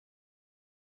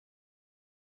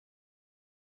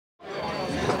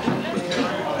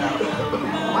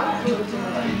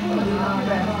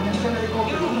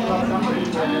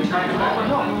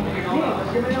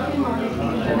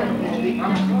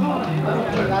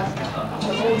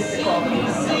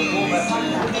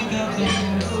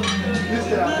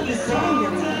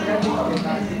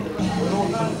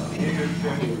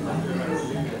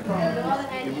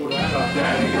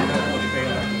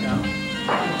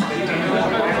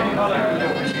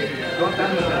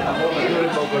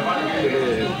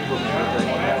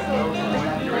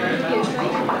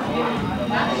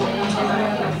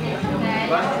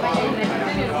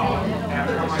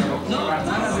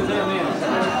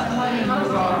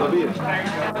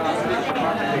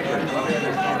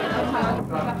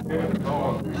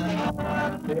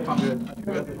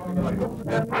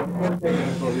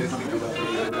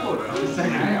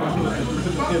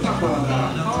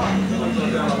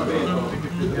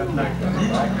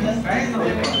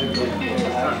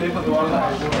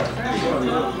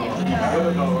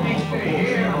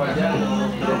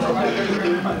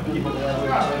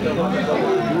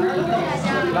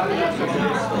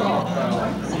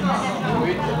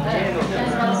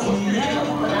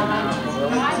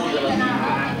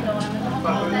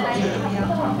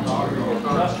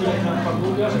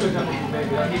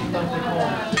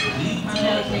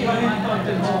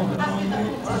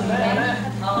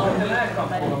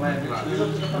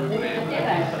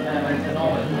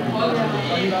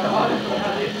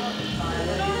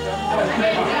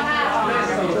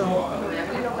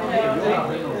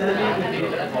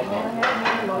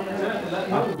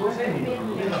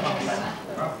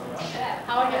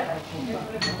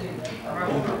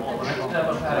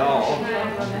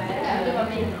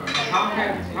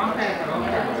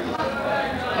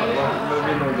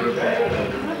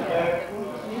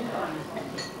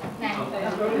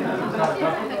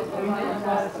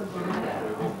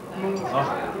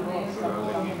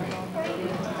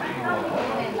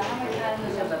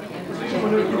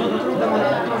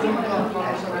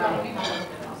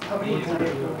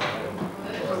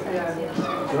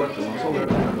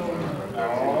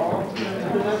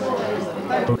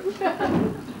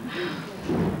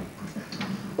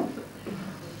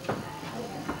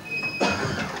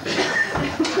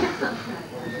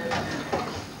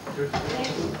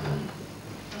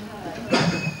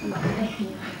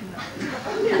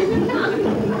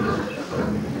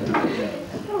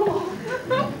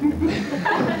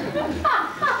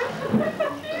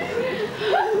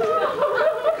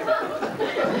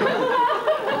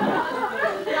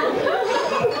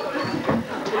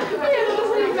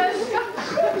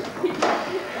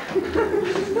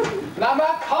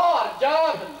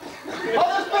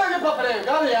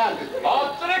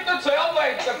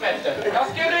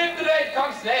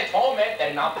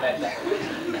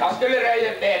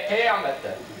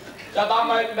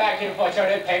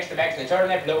Körde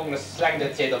ner plogen och slängde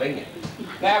ett sidovinge.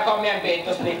 När jag kom i en bit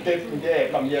och sprickte upp en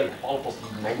jävla mjölkboll på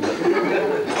sidan.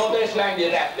 Och det slängde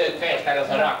rätt ut tvärställ och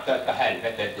så rakt ut på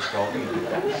helvete ut i skogen.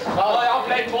 Ja, jag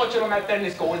flög 2 kilometer in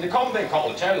i skogen. Det kom en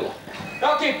kolkälla.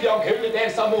 Jag tyckte jag kul i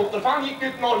dessa motorfan gick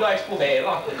ut noll och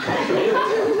exploderade.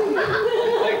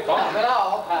 Det fan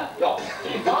bra här. Ja,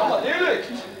 fan vad det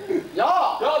lykt.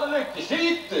 Ja! Ja, det lyckte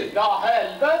skit. Ja,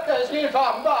 helvete, det skulle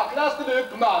fan baklasta du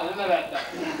upp på mannen, vet du.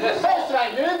 Det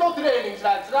svängde ut mot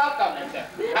reningsverksrakan, vet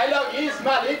du. Jag låg i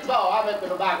smalligt var, vet du,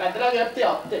 på backen. Jag drog upp till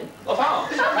 80. Vad fan?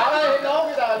 Jag var helt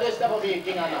långt där och lyssnade på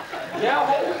vikingarna.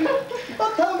 Jaha.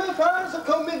 Och ta mig för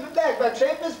så kom min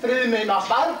vägverkschefens fru med en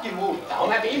spark emot.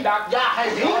 Hon är fin dag. Ja, han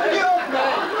ringde ju åt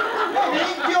mig. Han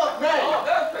ringde ju åt mig.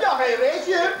 Ja, han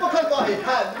reser ju upp och kan gå i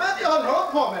helvete. Jag har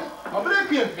något på mig. Han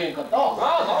brukar ju inte vinka då.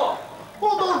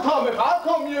 Och då tar mig fan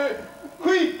kom ju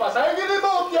skitbassängen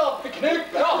emot jag till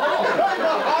knyckla. Ja,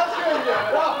 vad han skulle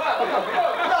göra.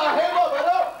 Ja, det var väl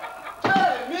då.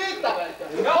 Tvärnita, vet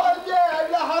du. Ja,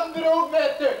 jävla han drog,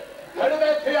 vet du. Ja, du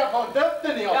vet hur jag fått upp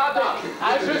den i åtta. Ja,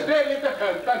 nej, så spel lite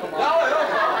pumpen på mig. Ja,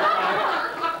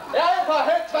 jag var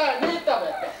helt tvärnita,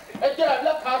 vet du. Ett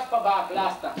jävla kast på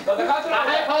baklasten. Ja, det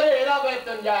här parerade, vet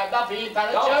du, en jävla fint.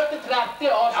 Han har kört i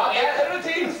 30 år. Ja, det är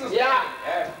rutin som spelar.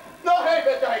 Nå, hej,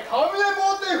 vet du, jag kom ju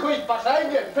emot en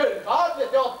skitbassängen, fullfart,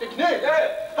 vet du, 80 knyck.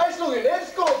 Han slog ju ner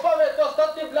skåpa, vet du, och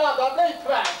stått i blad, han blev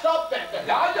tvärstopp, vet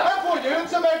du. Han får ju ut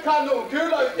som en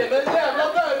kanonkula ute med en jävla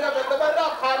dörren, vet du, med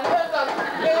rapphelvetan,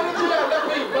 ner i den jävla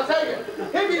skitbassängen.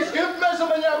 Han viskade upp mig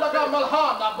som en jävla gammal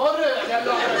hanaborre,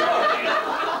 jävla.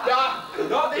 Ja,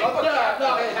 det är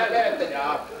jävla i helvete,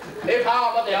 ja. Det är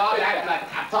fan vad det är,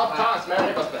 ta en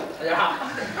smörj på spett. Ja,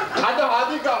 då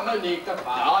hade ju gamla unikt.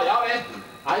 Ja, jag vet.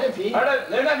 Ja, det är fint. Hörru,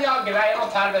 nu när vi har grejer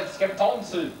åt helvete, ska vi ta en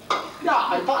sup? Ja,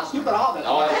 det fanns ju bra väl.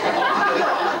 Ja, jag ska ta en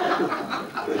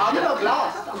sup. Har du något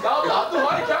glas då? Ja, du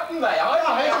har i kappen där. Ja, jag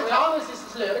har ju tagit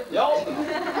sista slöret. Ja.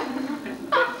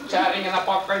 Kärringen har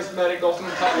packat en smörgåsen.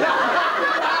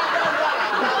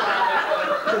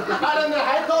 Ja, den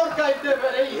här torkar inte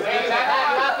över is. Det är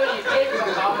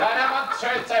när man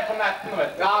sköt sig på natten,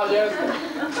 vet du. Ja, just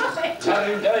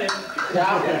det. Ja.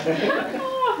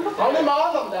 Har ni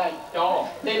mal om dig? Ja.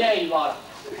 Det är nej bara.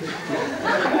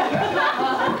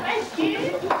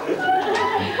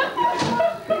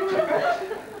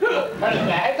 Men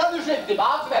det här kan du skicka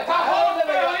tillbaka. Ta håll,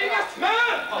 det är inga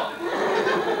smör!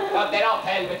 Ja, det är av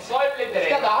helvete. Slå upp lite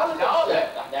Ska du ha lite det.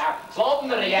 Ja, slå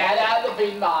den rejäl, det är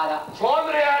fin vara. Slå en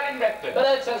rejäl in, vet du.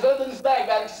 Berättelsens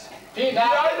vägverks fin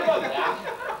här. Ja, det var det.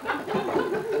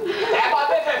 Det var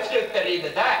det för skjutteri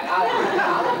det där. Ja,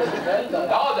 det är lite väl.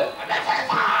 Ja, det. Men för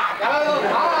fan! Ja, men då tar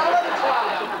det kvar.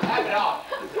 Det är bra.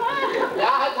 Ja,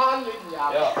 här tar en liten,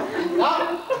 ja. Ja.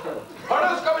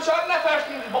 Hörru, ska vi köra den här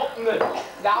färsen i botten nu?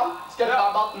 Ja, ska vi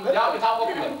ta vatten nu? Ja, vi tar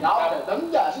botten nu. Ja,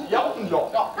 den där. Ja.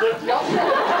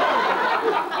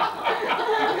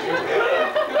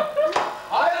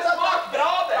 Ja, det smakar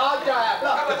bra det. Ja,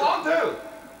 jävlar. Ska vi ta en tur?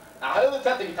 Ja, jag vet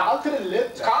inte, vi kan alltid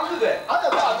lite. Kan du det? Ja, det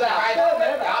var det.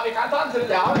 Ja, vi kan ta en tur.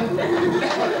 Ja,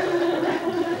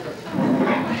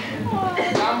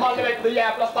 Gammal, du vet, du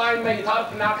jävla stein med gitarr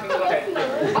på nacken.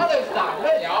 ja, det är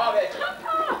starkt. Ja, vet du.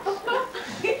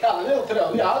 Ja, det är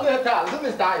otroligt. Jag hade hört talas om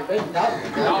en stark. Ja,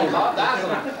 det är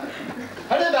såna.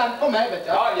 Hörru, vän på mig, vet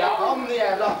jag. Ja. Om ni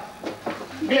jävla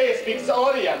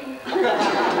glesbygdsorgen.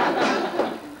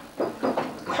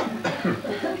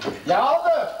 Ja,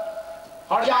 du.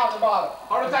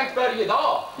 Har du tänkt börja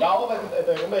idag? Ja, ett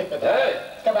ögonblick.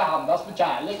 Ska behandlas med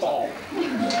kärlek.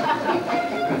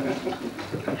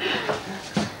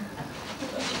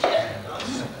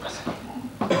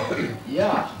 Ja.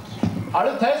 Har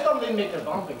du testat om din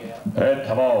mikrofon fungerar? Ett,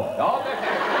 två. Ja, det kan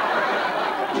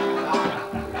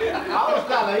Ja, du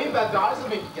ställer in bättre. Jag har så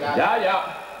mycket grejer. Ja.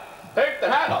 Högt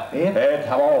den här då. Ett,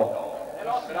 två. Det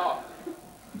låter bra.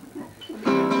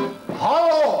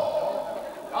 Hallå!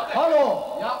 Ja, det,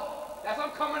 Hallå! Ja. det är som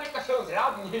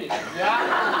kommunikationsradion hit. Ja.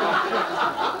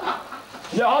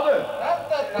 Ja du.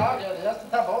 Vänta, jag ska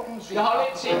ta bort en Jag har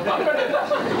lite kippar för det då.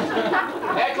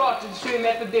 Det är klart, 20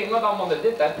 meter ding och de om det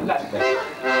är lätt.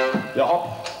 Jaha.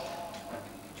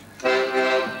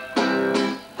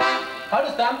 Har du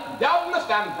stämt? Ja, den är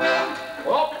stämd.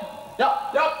 Upp. Ja.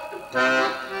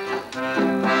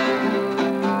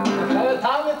 Ska vi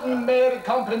ta en lite mer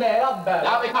komprimerad början?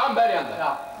 Ja, vi kan börja nu.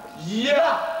 Ja.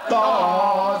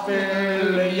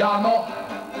 Hjärtafyljan,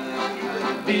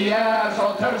 vi är så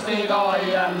törstiga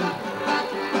igen.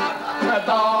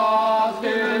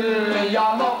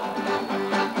 Hjärtafyljan,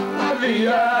 vi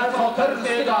är så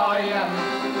törstiga igen.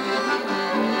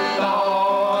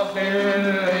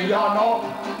 Hjärtafyljan,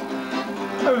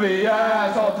 vi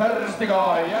är så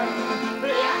törstiga igen.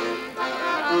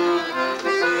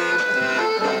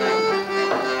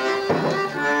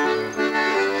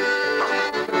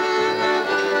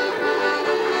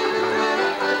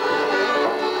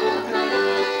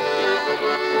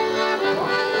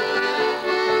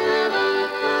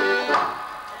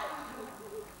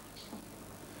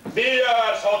 Vi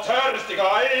är så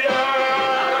törstiga igen.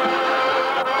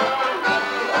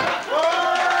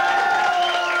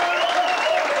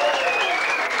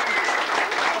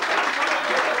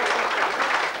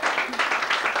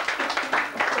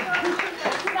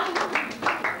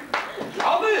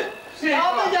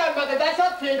 Ja, men hjälpa, det där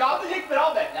satt fint. Ja, det gick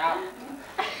bra det. Ja.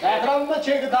 Det är från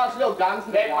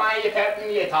 20-talsluggdansen. Det var en fett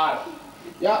en gitarr.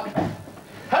 Ja.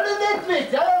 Hörru, det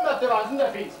visste jag om att det var en sån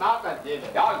där fin smak.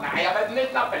 Ja, nej, jag vet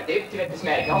inte aperitif till ett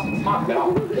smärglas som smakar bra.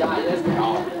 Ja, just det.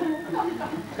 Ja.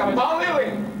 Ska vi ta en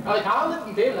lilling? Ja, vi tar en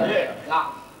liten till. Ja.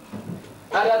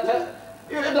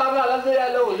 Ibland alla de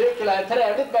jävla olyckor är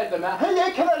trevligt med det, men hur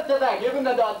gick det till vägen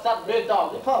när du hade satt med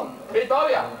daglig form? Vi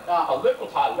börjar. Ja. Ja, det går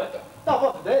åt helvete. Ja,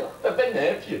 varför det? Det är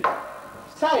nervjud.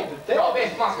 Säg det. Ja,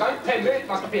 vet, man ska inte tämma ut,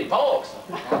 man ska pilta också.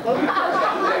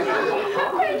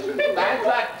 Det är inte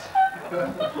lätt.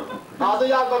 Alltså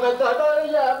hjälpa mig, det är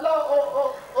jävla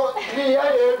och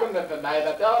klia i ögonen för mig,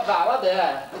 vet du. Jag bara det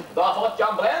här. Du har fått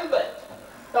Jan Brännberg.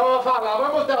 Ja, vad fan,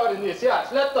 man måste ha det nyss. Jag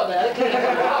släppte det här.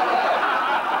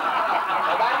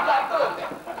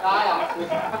 Ja.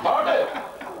 Hör du?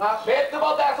 Vet du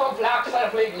vad det är som flaxar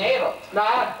och flyger neråt?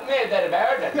 Nej.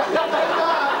 Nedervärlden. Ja,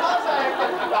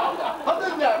 säkert. Han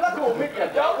är en jävla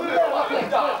komiker. Ja, du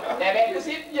vet. Det vet du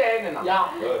sitt generna. Ja.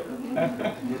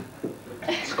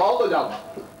 Skål då, Jan.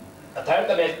 Jag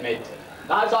tänkte mest mitt.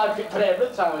 Nej, så är det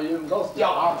trevligt så här att umgås.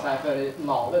 Ja. Så här för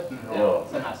navet Ja. och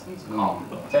semestern som kom.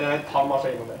 Sen är det inte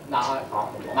halvmaskin om det.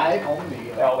 Nej, det kom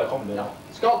nu. Ja, det kom det.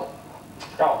 Skål.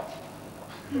 Ja.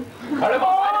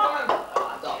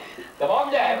 Det var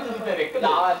en jävel som blev tycker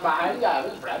du? Ja, men han är en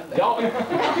jävligt flämd. Ja, men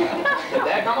det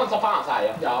där kan man så fan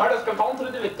säga. Ja. Hör du, ska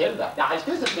kontra du lite till det? Ja, han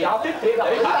skulle se till. Ja, tyck till det.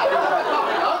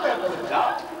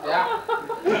 Ja.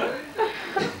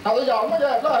 Alltså, ja, men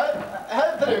jävlar.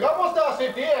 Här frugan måste ha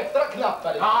sitt i extra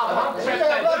knappar. Ja, han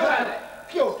försökte inte henne.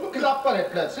 14 knappar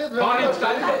helt plötsligt.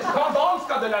 Skandal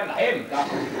ska du lämna hem. Ja.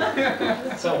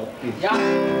 Så. Ja,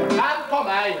 vänt på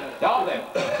mig nu. Ja, det.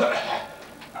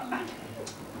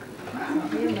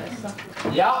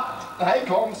 Ja, det här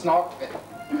kom snart.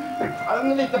 Jag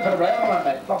har lite problem med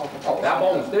mig. Det är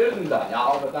bombstyrden där.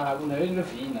 Ja, det här går nöjd med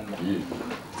finen.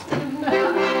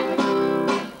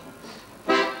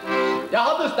 Jag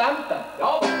har bestämt den.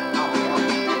 Ja.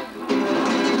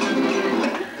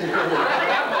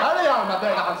 Här är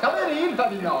Hjalmar, han ska vara in för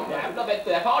din av. Jävlar vet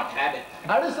du, det är fart här.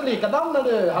 Är det så likadan när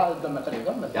du har de med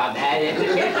frugan? Ja, nej,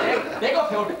 det går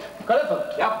fort. Går det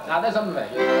fort? Ja. Ja, det är som väg.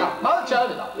 Ja, men kör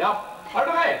vi då. Ja. Är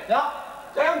du med? Ja.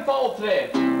 1, 2, 3.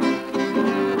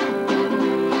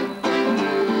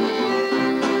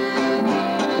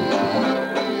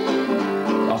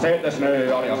 Jag ser det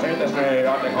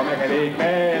snöar, det kommer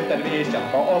kubikmetervis. Jag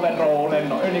på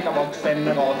overallen och unikaboxen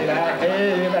går till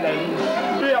hevelen.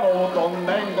 Jag vet om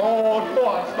den går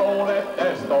och att stålet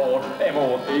det står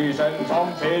emot isen som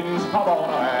finns på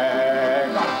våra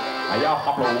vägar. Jag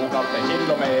har plogat en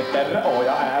kilometer och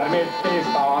jag är mitt i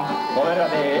stan. Och är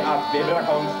det att det blir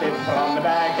konstigt från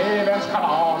väghevens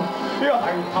kanal. Jag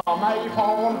tänkte ta mig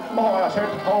ifrån och har jag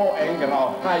kört på en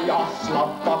grav när jag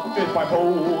slappat ut på en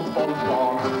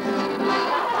fotbollsplan.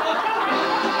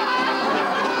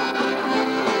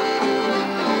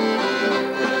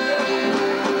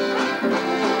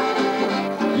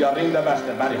 Jag ringde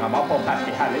Västerberg, han var på fest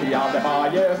i helgen, det var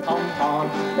just han.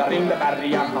 Jag ringde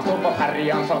Bergan, han stod på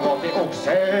färjan som går till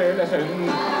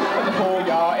Oxölesund. Och då tog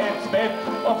jag ett spett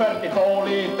och 42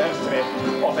 liter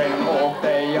svett. Och sen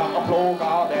åkte jag och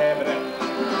plågade brett.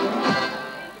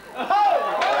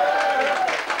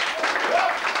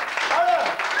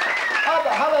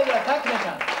 Hallå,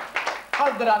 teknikern.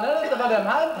 Hade han inte varit den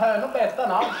här hörnan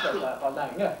bästa alls för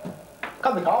länge?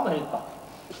 Kan vi komma hit då?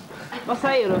 Vad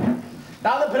säger du?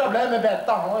 Jag hade problem med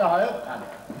Bettan och jag har hört henne.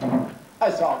 Jag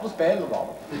är svag på spel och bra.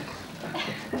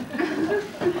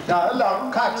 Jag la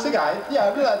en kaxig grej.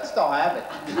 Jävligt rätt stå här.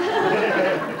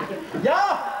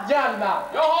 Ja, Hjalmar.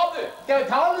 Jaha du. Ska vi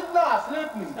ta en liten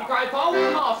avslutning då? Du kan ju ta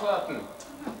en avslutning.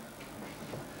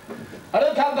 Ja,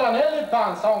 du kan dra ner lite på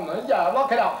hans sång. En jävla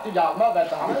kraftig Hjalmar, vet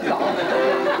du. Han är stark.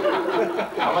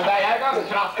 Ja, men det är ganska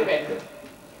kraftigt, vet du.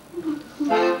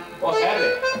 Vad säger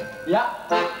du? Ja.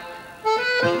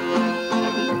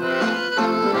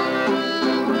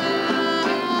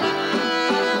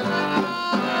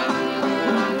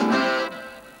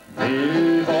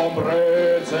 Vi var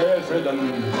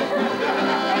brödsälskydden,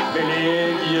 vi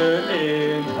led ju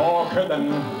inte på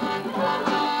kudden.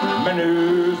 Men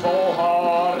nu så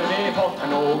har vi fått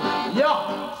nog, Ja.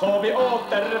 så vi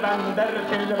återvänder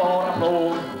till våra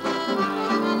plåg.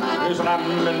 Nu så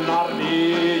lämnar vi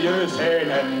ju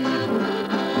scenen,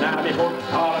 när vi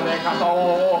fortfarande kan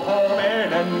stå på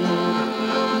benen.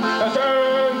 För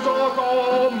sen så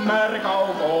kommer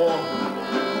Kauko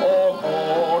och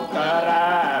kort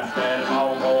därefter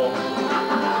Kauko.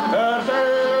 För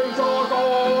sen så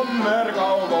kommer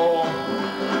Kauko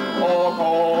och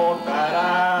kort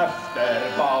därefter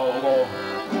Kauko.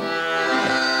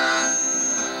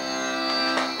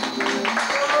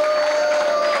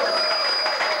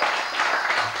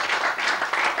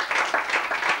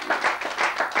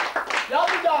 Ja,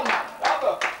 du Hjalmar.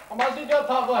 Om man sitter och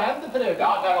tar på händer för det.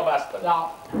 Ja, det är nog bäst.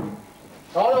 Ja.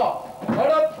 Ja då. Hör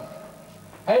upp.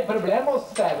 Hej, problem att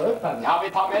städa upp henne. Ja, vi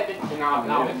tar med lite namn.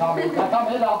 Jag tar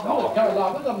med allt nu. Kan vi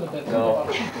laga dem lite bättre? Ja.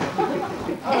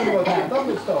 Det går att hända om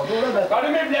du står. Då är det bättre. Ska du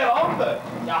möblera om det?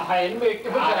 Jag har en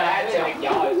mycket för Ja, det är det.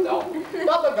 Ja, just det.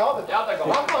 Ja, det gav det. Ja, det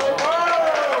går.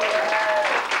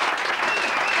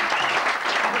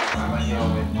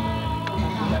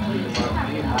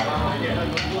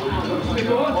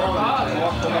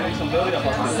 Jag liksom börja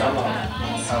fast med alla.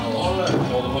 Ja,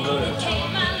 de har börjat.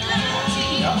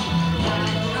 Ja.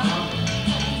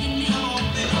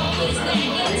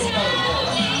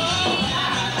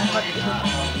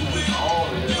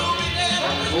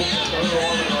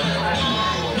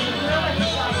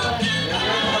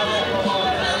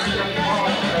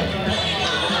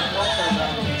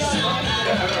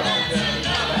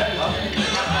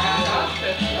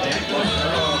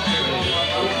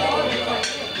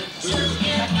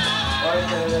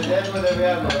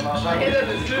 Är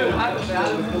det sur här?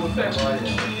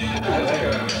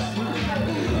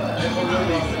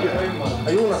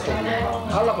 Jonas,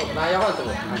 alla fått? Nej, jag har inte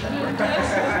fått.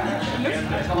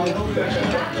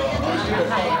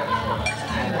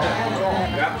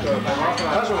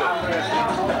 Varsågod.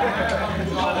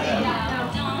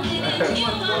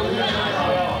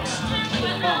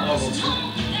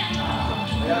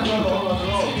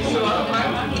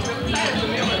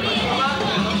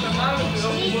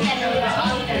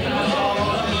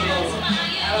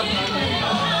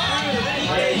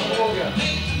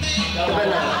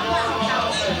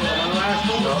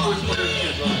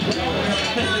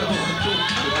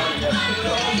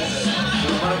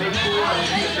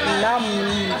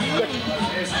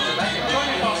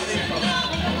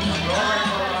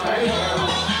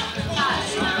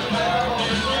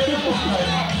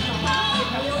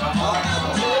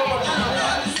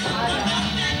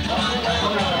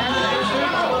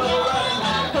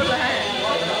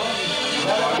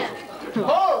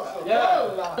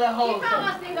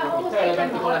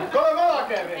 Kolla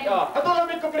valakeeri! Ja tuolla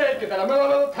Mikko Breikki täällä. Me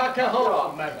ollaan ollut hakea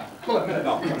haulaan mennä. Tule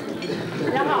mennä.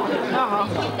 Jaha.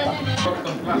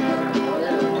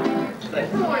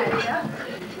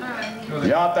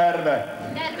 Ja terve!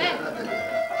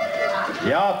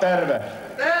 Ja terve!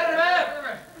 Terve!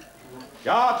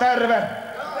 Ja terve!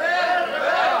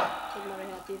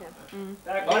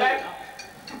 Kole!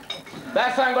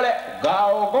 Tässä on kole!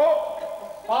 Kauko!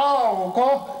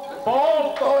 Pauko!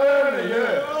 Poltoöljy!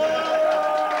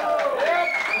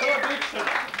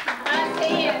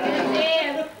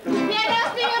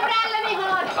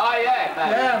 Ai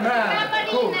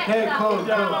Hej, cool.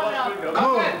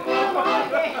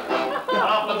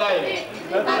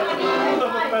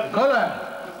 Kolla!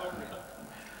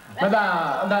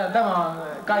 Tämä on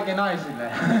kaikki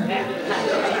naisille.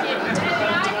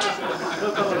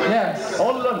 Yes.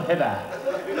 Ollon hyvä!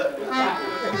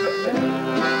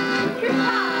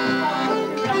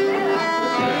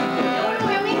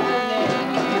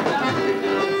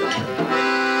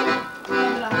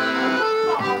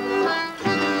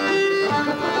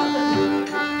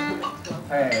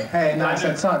 Hei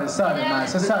naiset, sorry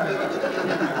naiset, sorry.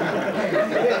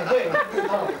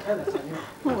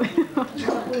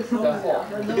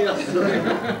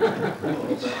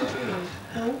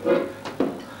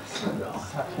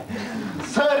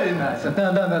 Sorry naiset,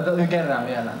 kerran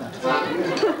vielä.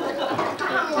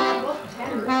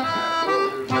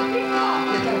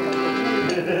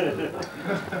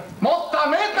 Mutta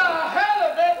mitä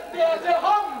helvettiä se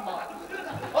homma?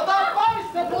 Ota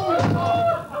pois se pullo!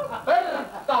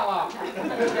 Perttala!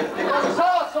 Sä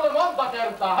saat sulle monta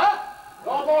kertaa, hä?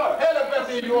 Joo voi!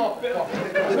 Helvetin juoppo!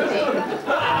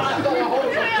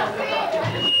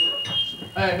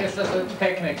 Ei, missä se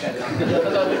tekniker?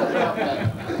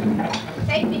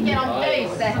 Tekniker on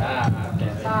töissä.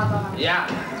 Saatana. Ja!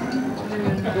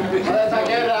 Otetaan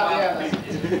kerran vielä.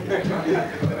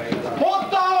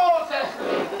 Mutta Ooses!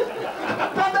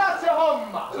 Tätä se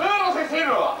homma! Löysi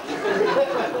sinua!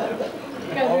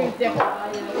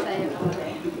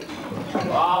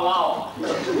 Wow.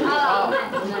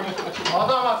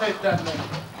 Ota mä sitten.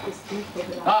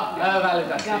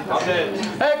 Välitä siitä.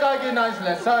 Hei kaikki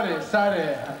naisille, sorry.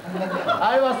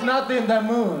 I was not in the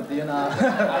mood, you know.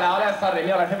 Älä ole sari,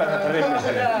 minä olen hyvä näitä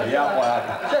ryhmissä. Ja pojat.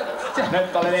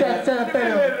 Nyt oli niin...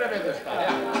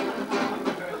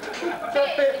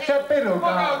 Se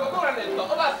perukaan. Makauko, tule nyt,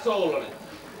 ota suullani.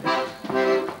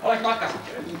 Oletko lakkas?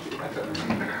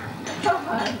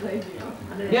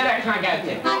 Tiedätkö mä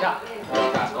käytiin? Ja.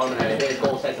 3, 4, 5,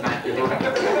 6, 7,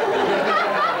 8,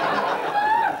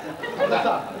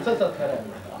 9. Sä saat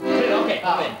hereillä. Okei.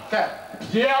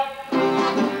 Jep.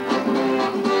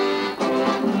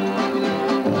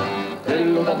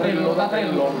 Trilluta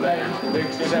trillullei,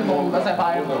 miksi se multa se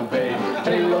painun vei?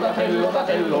 Trilluta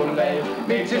trillullei,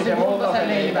 miksi se multa se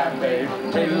leivän vei?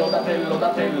 Trilluta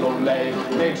trillullei,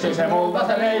 miksi se multa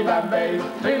se leivän vei?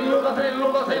 Trilluta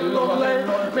trillullei,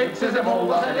 miksi se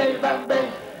multa se leivän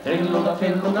vei? Trilluta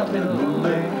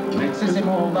trillullei, miksi se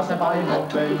multa se painun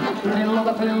vei?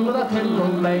 Trilluta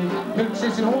trillullei,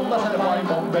 miksi se multa se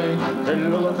painun vei?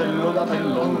 Trilluta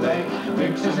trillullei,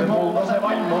 miksi se multa se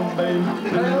painun vei?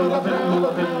 Trilluta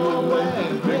trillullei,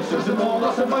 miksi se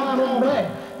multa se painun vei?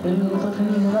 Trilluta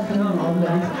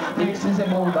trillullei, miksi se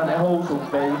multa ne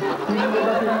housut vei?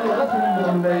 Trilluta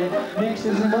trillullei,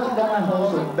 miksi se multa ne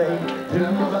housut vei?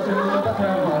 Trilluta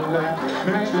trillullei,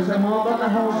 miksi se multa ne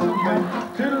housut vei?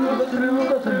 Trilluta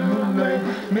trillullei,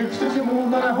 miksi se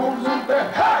multa ne housut vei?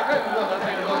 Hei!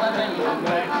 Trilluta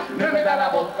trillullei, nyt me täällä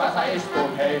potkassa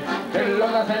istun hei.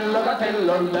 Trilluta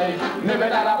trillullei, nyt me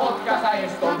täällä potkassa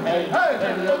istun hei.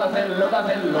 Trilluta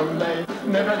trillullei,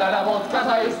 Nyt mä täällä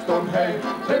putkassa istun, hei.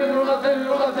 Tillulla,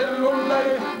 tillulla,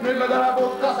 tillullei. Nyt mä täällä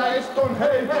putkassa istun,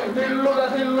 hei. Tillulla,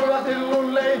 tillulla,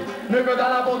 tillullei. Nyt mä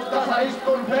täällä putkassa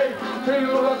istun, hei.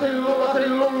 Tillulla, tillulla,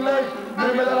 tillullei.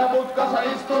 Nyt mä täällä putkassa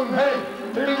istun, hei.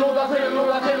 Tillulla,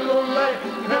 tillulla, tillullei.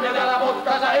 Nyt mä täällä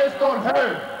putkassa istun, hei.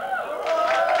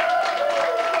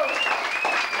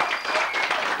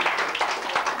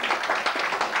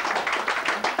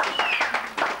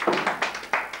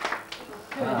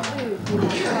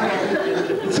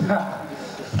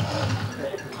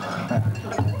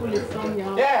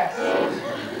 Yes!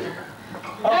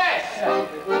 Yes!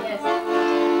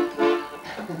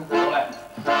 Tule,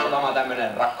 otamaan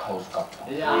tämmönen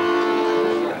rakkauskappale. Ja.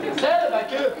 Selvä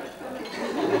kyllä.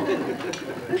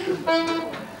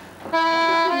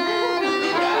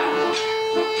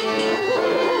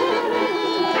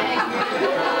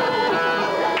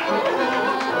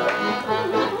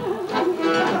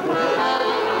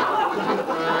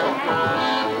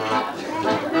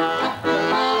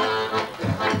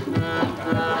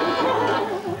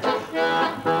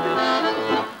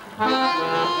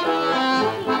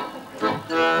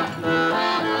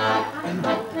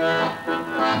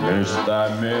 Mistä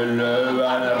me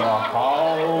löydän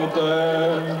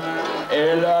rakkauden?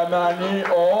 Elämäni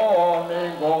on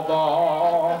niin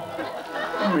kova.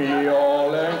 Mi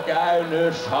olen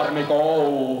käynyt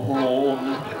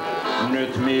charmikoulun.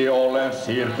 Nyt mi olen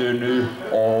siirtynyt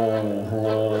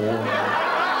Ouluun.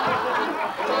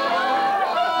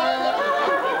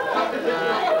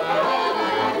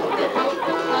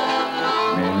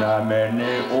 Minä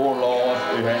menin ulos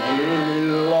yhden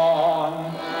illan.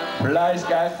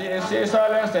 Pläiskäsin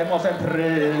sisälle semmosen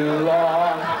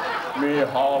trillan. Mi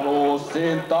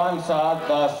halusin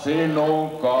tanssata sinun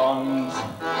kans.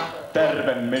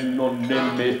 Terve, minun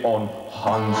nimi on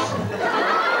Hans.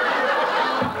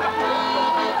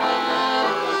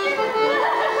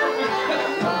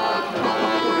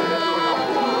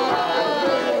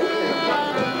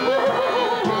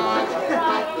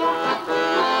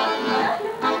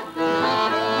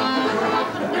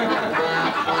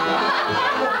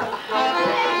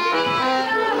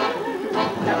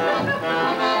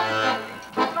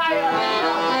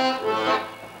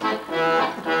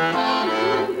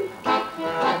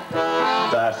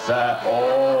 Tässä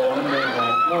on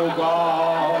minun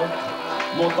mukaan,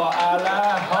 mutta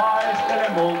älä haistele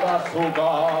multa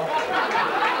sukat.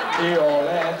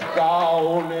 Olet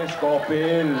kaunis ko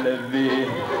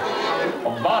pilvi.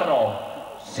 Varo,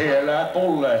 siellä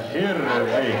tulee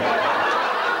hirvi.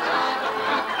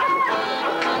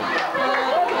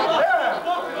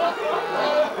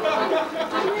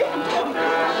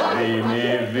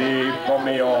 Viime viikko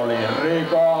mi oli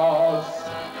rikas,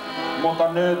 mutta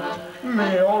nyt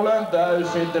mi olen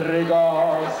täysin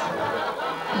rikas.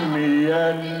 Mi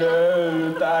en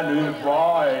löytänyt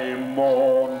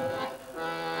vaimon.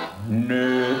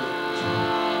 Nyt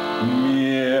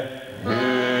mie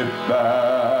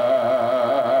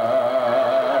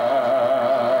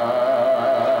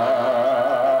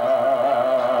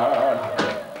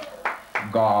hyppään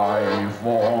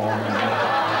kaivoon.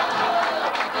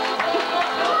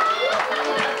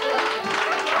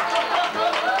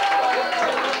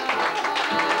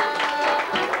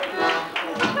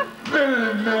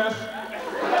 Vilmies!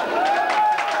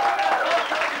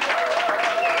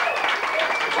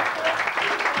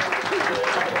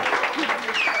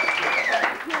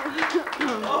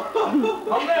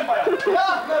 Kom med Paja! Ja,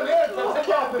 mä Lorenzo,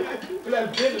 se käy kyllä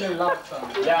pillen lapsaan.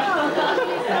 Ja,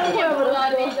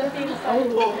 Ollaan niitä tilsaa.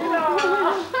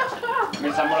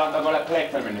 missä mulla on tokolle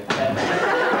plektrumin nyt?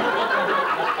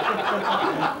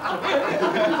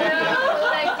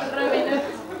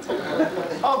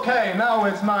 Okay, now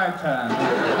it's my turn.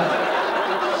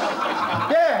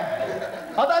 Yeah.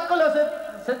 Otatko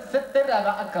se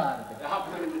terävä akaardi?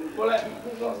 Kuule.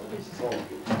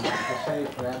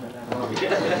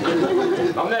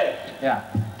 Kom med! Ja.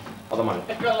 Ota mä nyt.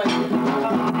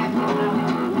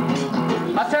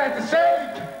 I said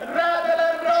shake, rattle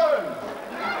and roll.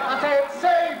 I said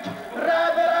shake,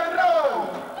 rattle and roll.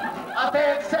 I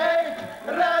said shake,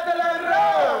 rattle and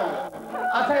roll.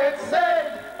 I said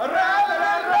shake, rattle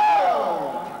and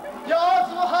roll. Jos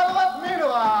haluat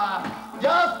minua,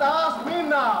 just ask me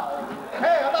now.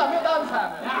 Hei, ota me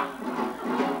tansaan.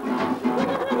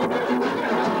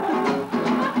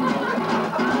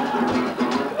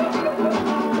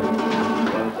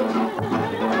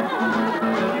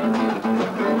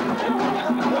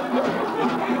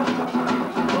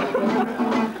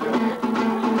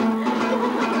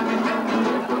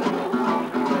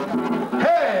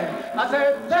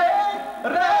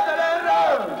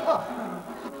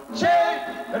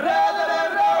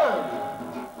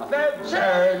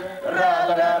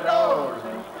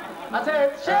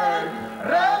 Attention,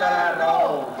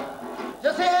 Bröderna!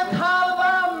 Jag ser ett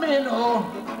halva minut.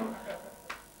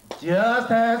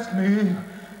 Just ask me.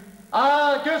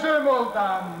 Kysy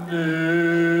multa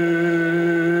nyt.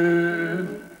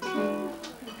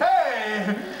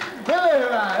 Hei! Ville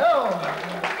hyvä, joo.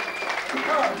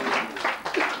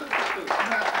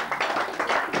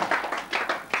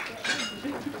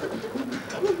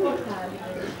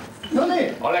 No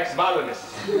niin. Oleks valmis?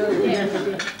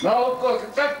 No,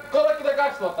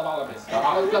 32 vuotta valmis.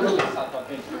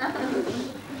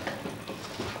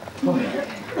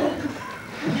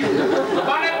 No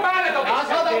pane päälle toki!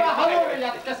 Saata vähän halurin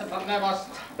jätkässä tänne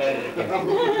vasta. Perkele.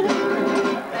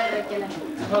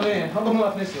 No niin, onko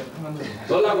mulla frisyr?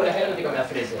 Sulla on kuule helvetin komea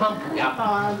frisyr. Ja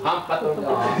hamppa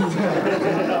tuntuu.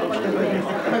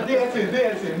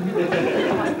 Tiesin.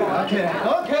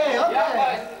 Okei.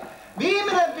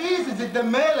 Viimeinen biisi sitten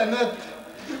meille nyt.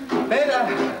 Meidän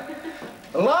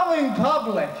Loving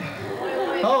Public.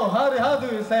 Oh, how do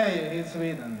you say in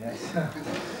Sweden? Yes.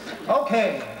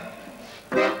 Okay.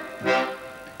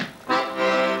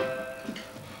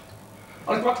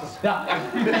 Oletko maksassa? Ja.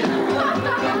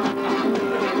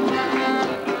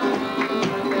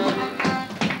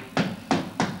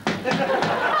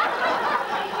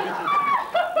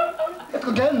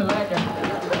 Etkö käynyt lääkärissä?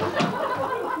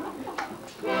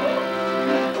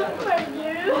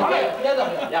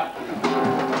 Ja.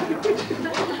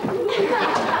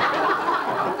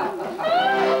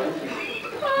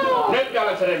 Nyt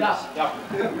olet se rengas. Ja.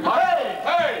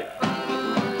 Hei!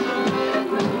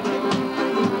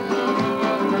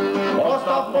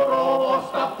 Osta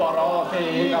poro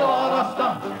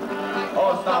Siigavarasta.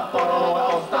 Osta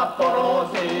poro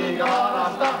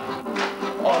Siigavarasta.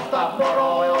 Osta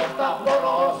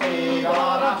poro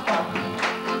Siigavarasta.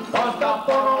 Osta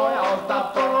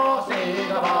poro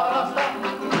Siigavarasta.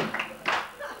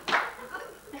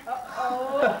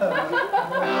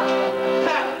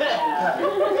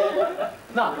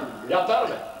 No, Ja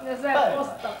tarve. Ja se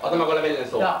osta. Ota mä kuule Villen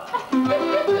suun. ja.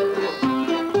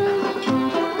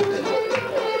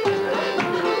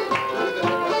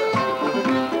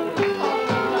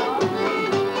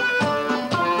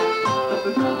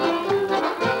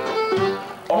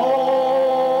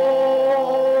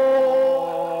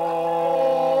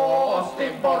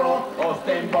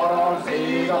 Ostin poron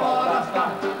Siigavarasta.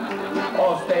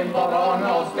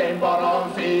 Ostin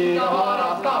poron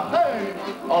Siigavarasta. Hei!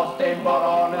 Ostin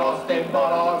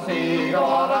poron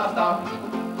Siigavarasta.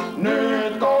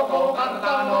 Nyt koko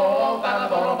kartano on täällä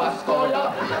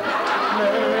vorpaskoja.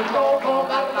 Nyt koko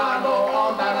kartano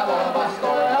on täällä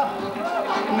vorpaskoja.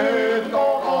 Nyt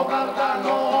koko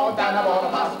kartano on täällä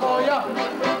vorpaskoja.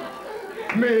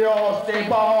 Mi ostin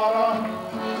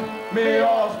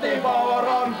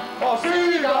poron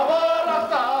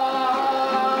Siigavarasta.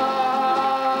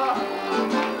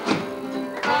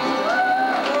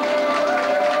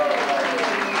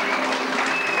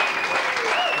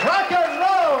 Rock and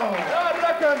roll! Ja,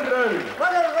 rock and roll!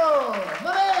 Rock and roll!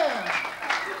 No niin!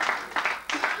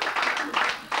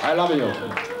 I love you.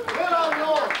 Hyvä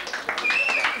joo!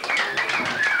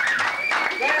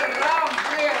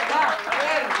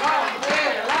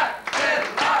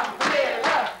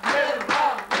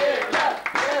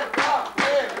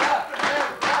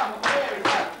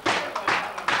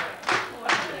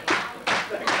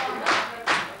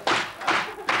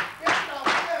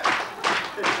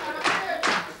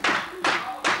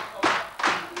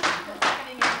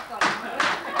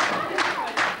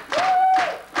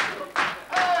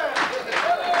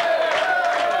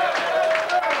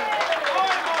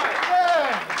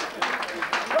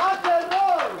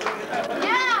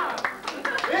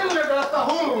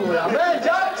 Hulluja, me ei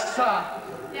jaksa!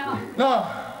 Joo. No.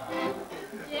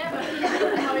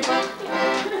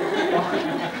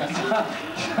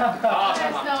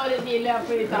 Tässä oli niin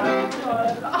läpitä.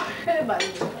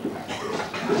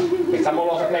 Eikö sä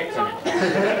mulla oo se fleksoni?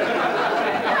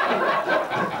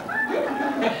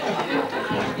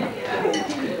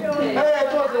 Hei,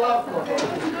 tuossa lappu.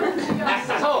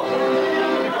 Tässä se on!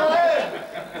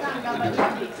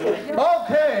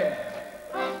 Okei.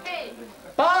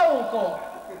 Pauko.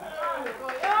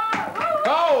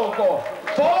 Kauko.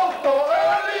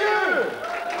 Poltoöljy.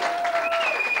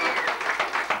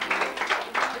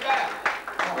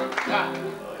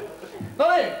 No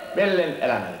niin. Villen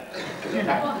elämän.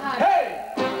 Hei.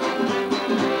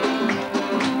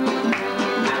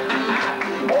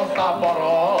 Osta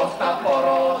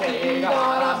poro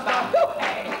Siigavarasta.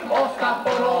 Osta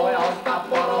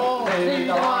poro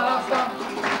Siigavarasta.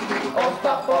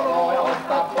 Osta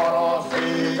poro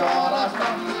Siigavarasta.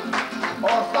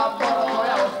 Osta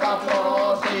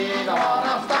poro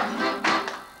Siigavarasta.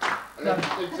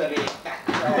 Nyt se riittää.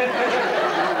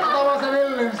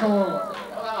 solo.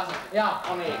 Ja,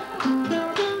 no niin.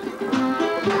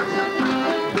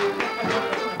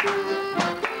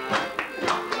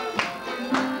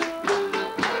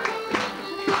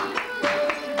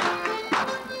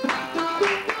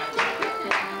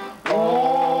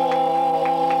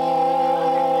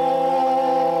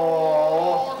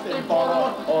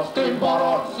 Ostin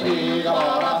poron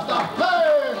Siikavarasta.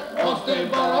 Hei! Ostin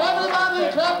poron,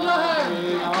 everybody clap your hands.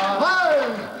 Hei!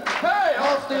 Hei!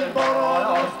 Ostin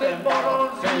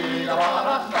poron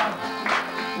Siikavarasta.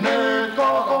 Nyt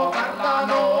koko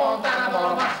kartano on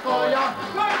täällä vaskoja.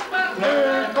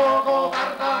 Nyt koko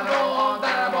kartano on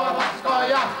täällä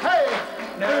vaskoja. Hei!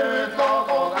 Nyt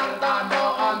koko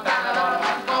kartano on täällä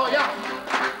vaskoja.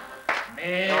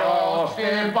 Minä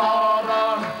ostin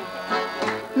poron.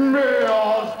 Minä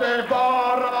ostin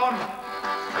poron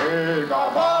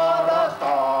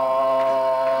Siikavarasta.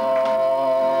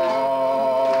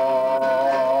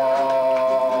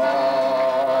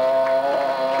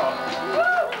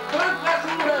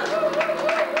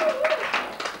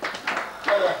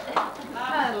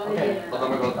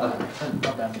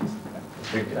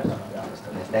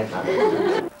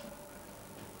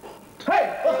 Hei!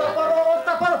 Osta poro!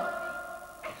 Osta poro!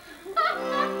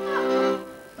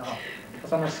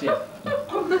 Sano siellä.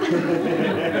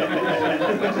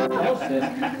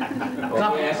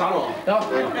 Ei sano. Joo.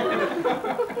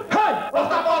 Hei!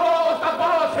 Osta poro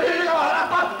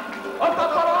Siikavarasta! Osta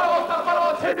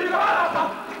poro Siikavarasta!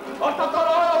 Osta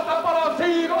poro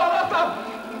Siikavarasta!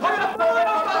 Hoida poro!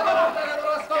 Osta poro!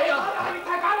 Ei ole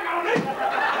mitään karkalla nyt!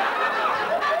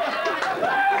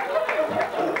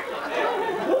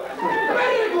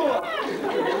 Perikulla!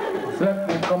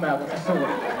 Syöppiin komea kuin se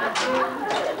suuri.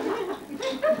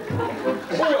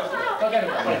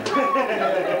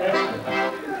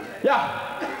 Ja.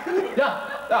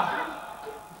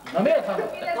 No mitä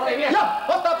sanotte? No niin, mies! Ja!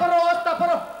 Osta poro!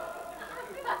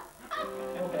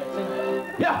 Okei,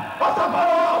 sitten. Ja! Osta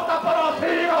poro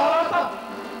Siikavarasta!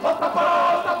 Osta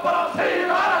poro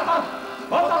Siikavarasta!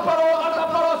 Osta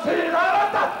poro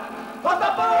Siikavarasta! Osta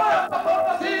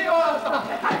poro Siikavarasta!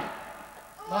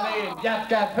 No niin,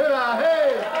 jätkät, hyvä,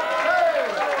 hei!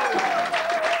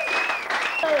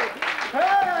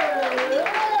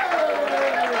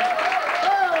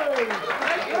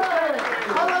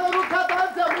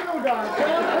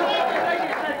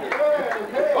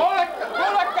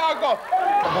 Kuulekaanko?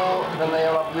 Den där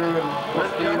jävla brun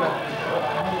kostymen.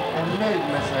 En nöjd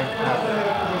med sig här.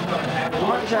 Om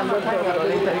man tjänar pengar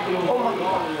och inte... Om man...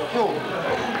 Jo.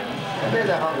 Det är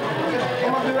det han.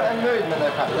 Om man är nöjd med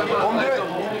det själv. Om du...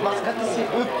 Man ska inte se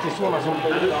upp till sådana som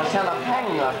tjänar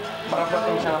pengar. Bara för att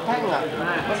de tjänar pengar.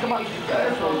 Man ska bara...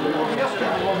 Jag skulle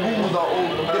vara goda och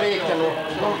greken och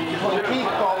de får en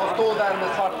kick av och stå där med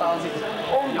svarta ansikten.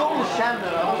 Om de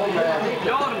känner att de är...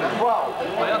 Wow!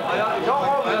 Jag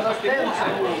har redan ställt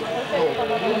sig.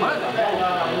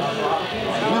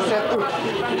 Nu ser jag upp.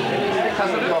 Det kan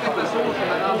inte jag fatta.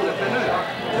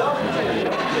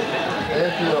 Det är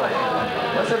inte jag.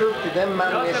 Jag ser upp till den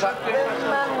människan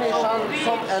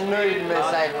som är nöjd med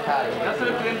sig själv. Jag ser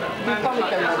upp till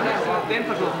den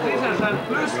person som trivs sig själv,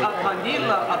 plus att han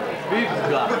gillar att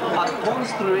bygga, att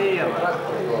konstruera.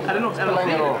 Är det något fel? Är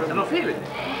det något fel?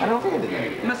 Är det något fel?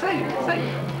 Men säg.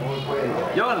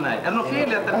 Ja eller nej? Är det något fel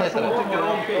att en person tycker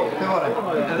om... Det var det.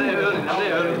 Det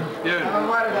är Örin. Björn. Men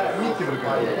vad är det där Micke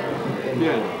brukar göra?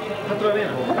 Björn. Vad tror jag gör?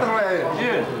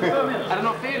 Björn. Är det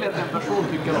något fel att en person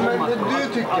tycker om Men att du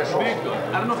tycker så. bygga?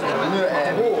 Är det något fel? Nu är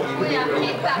det.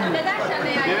 Titta, det där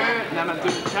känner jag igen. Nej men du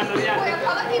känner igen. Får jag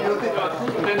kolla till?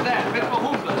 Den där, vet du vad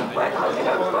hon blir?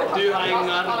 Du har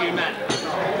inga argument.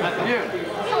 Men Björn.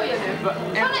 Så gör du.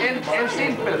 En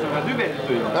simpel fråga, du vet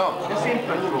du. Ja. En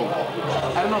simpel fråga.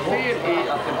 Är det något fel i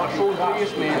att en person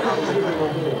trivs med att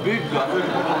bygga,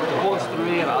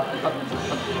 konstruera?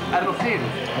 Är det något fel?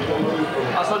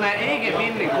 Alltså när egen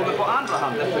vinning kommer på andra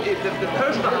hand, det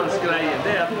förstahandsgrejen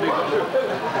det är att bygga upp.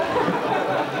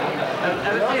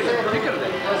 Är det fel? Tycker du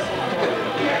det?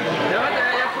 Jag vet inte,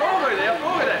 jag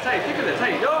frågar dig. Säg, tycker du det?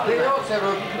 Säg, ja. Det jag ser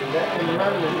upp till det är en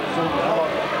människa som har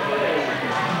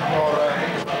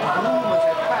ro med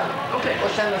sig själv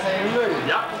och känner sig nöjd.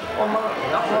 Ja. Om man,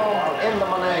 enda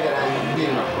man äger är en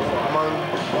bil. Man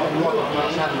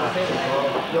känner att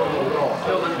jag mår bra.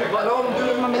 Eller om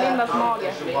du... Man vill innas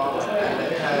mage.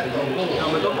 Ja,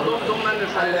 men de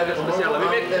människorna är väldigt speciella. Vi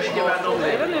vet inte vilken värld de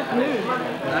lever. Nu.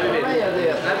 Nej, vi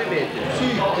vet det.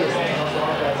 Psykiskt.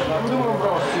 Om du mår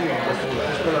bra psykiskt så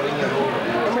spelar det ingen roll.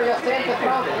 Men jag ser inte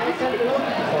fram. Jag ser inte upp.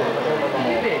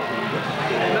 Vi vet det.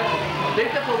 Det är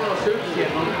inte frågan om succé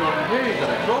någon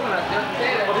höjdare. Frågan är att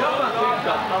jag kan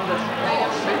tycka att Anders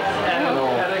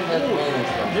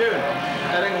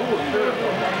är en god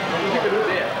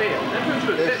fel. Det är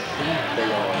slut.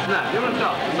 Nej, det var inte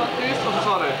alls. Du satt tyst och så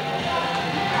sa du.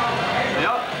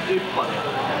 Ja, yppade.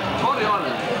 Var det jag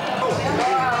nu?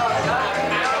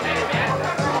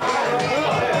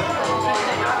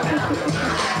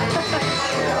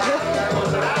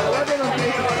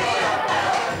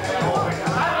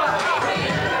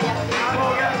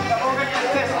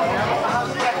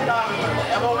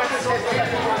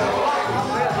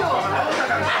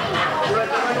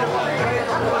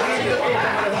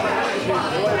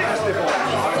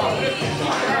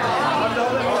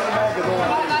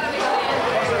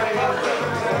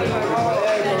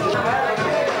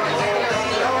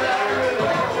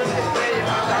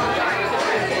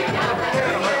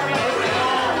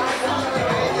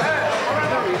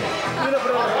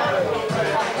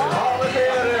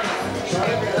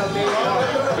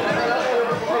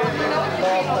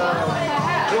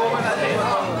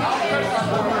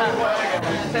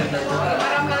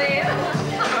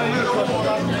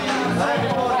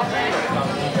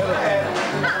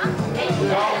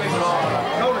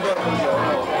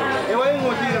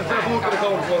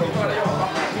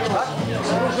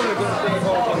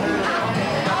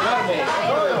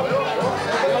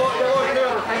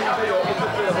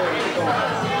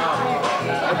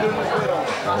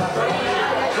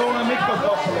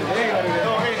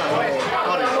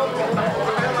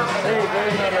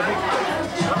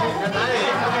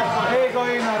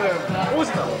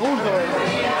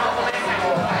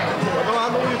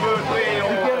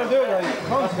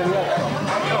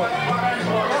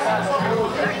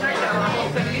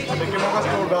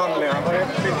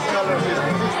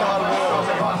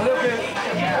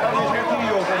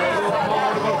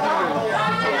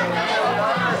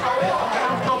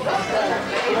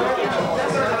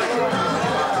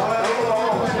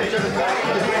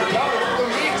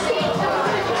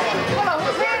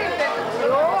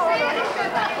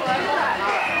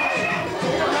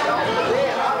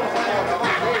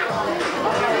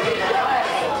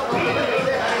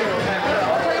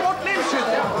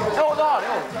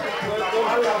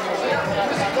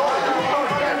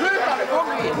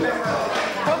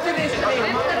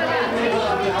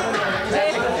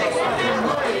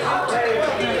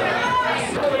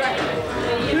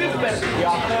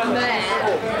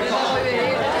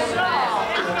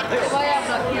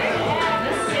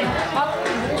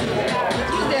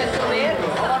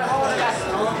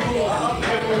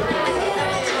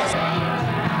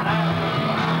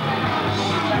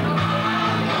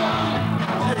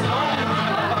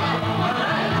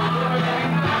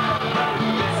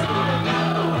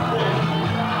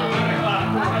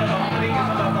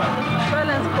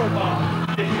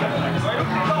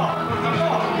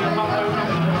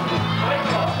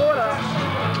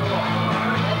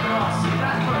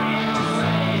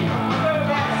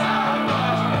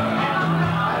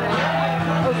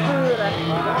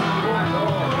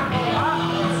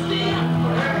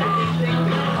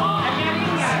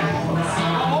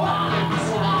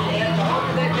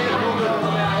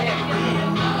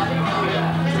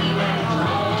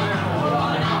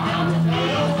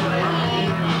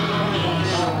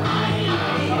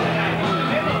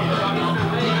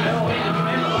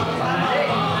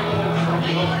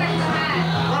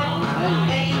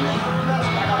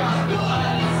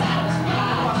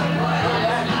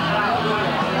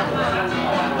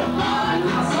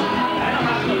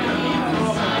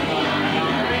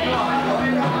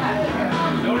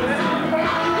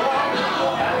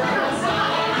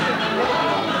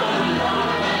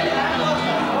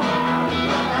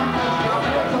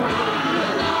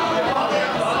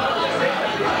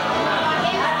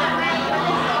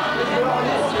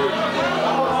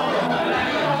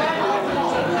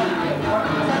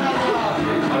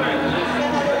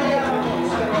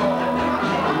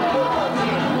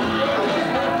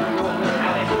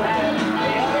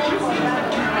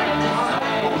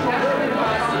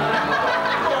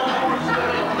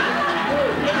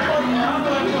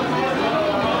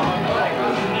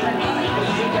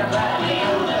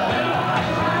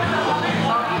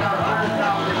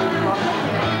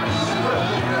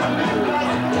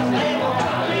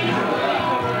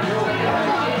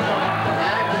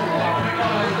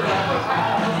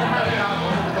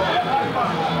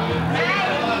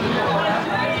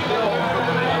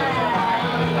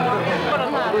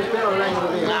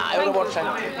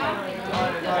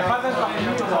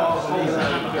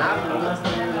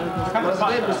 Kan man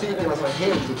alltså det är musiken som är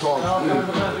helt totalt slut.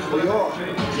 Och jag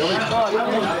vill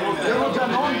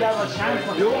någon jävla chans.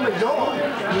 Jo, men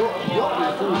jag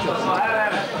vill fortsätta.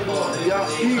 Jag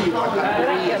styrar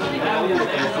kategorier.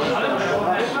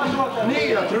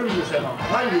 Nya trummisar,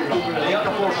 Pajala,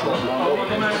 Leka Forsson.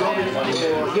 De vill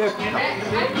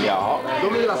ja,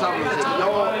 de vill ha samma musik.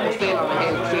 Jag spelar med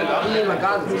helt fel. Jag gillar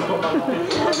ganska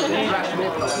thrash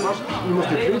metal. Du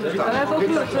måste flytta. Den är så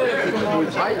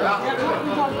slut. Pajala.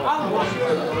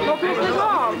 Vad finns det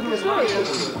av?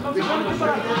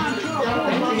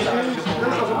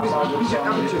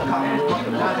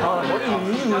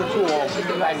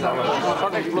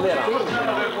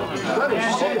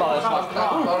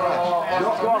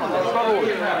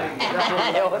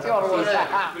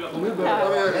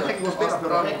 Jag tänker på spela för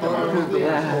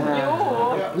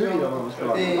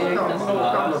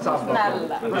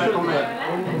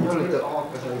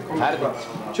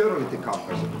kör lite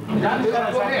kamper.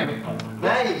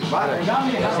 Nej, vad är det?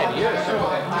 Seriöst.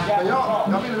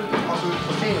 Jag vill alltså ut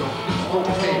på scen och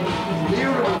på scen. Det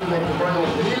gjorde du inte med på Bröderna.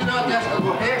 Vill du att jag ska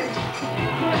gå hem?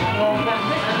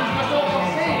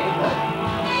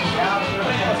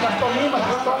 Jag ska stå med mig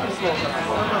till ståndsvården.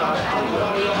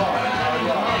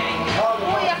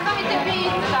 Oj, jag kan inte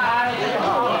byta.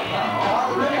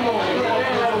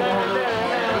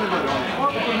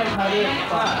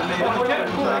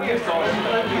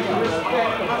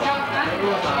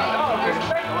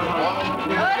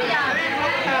 Örjan!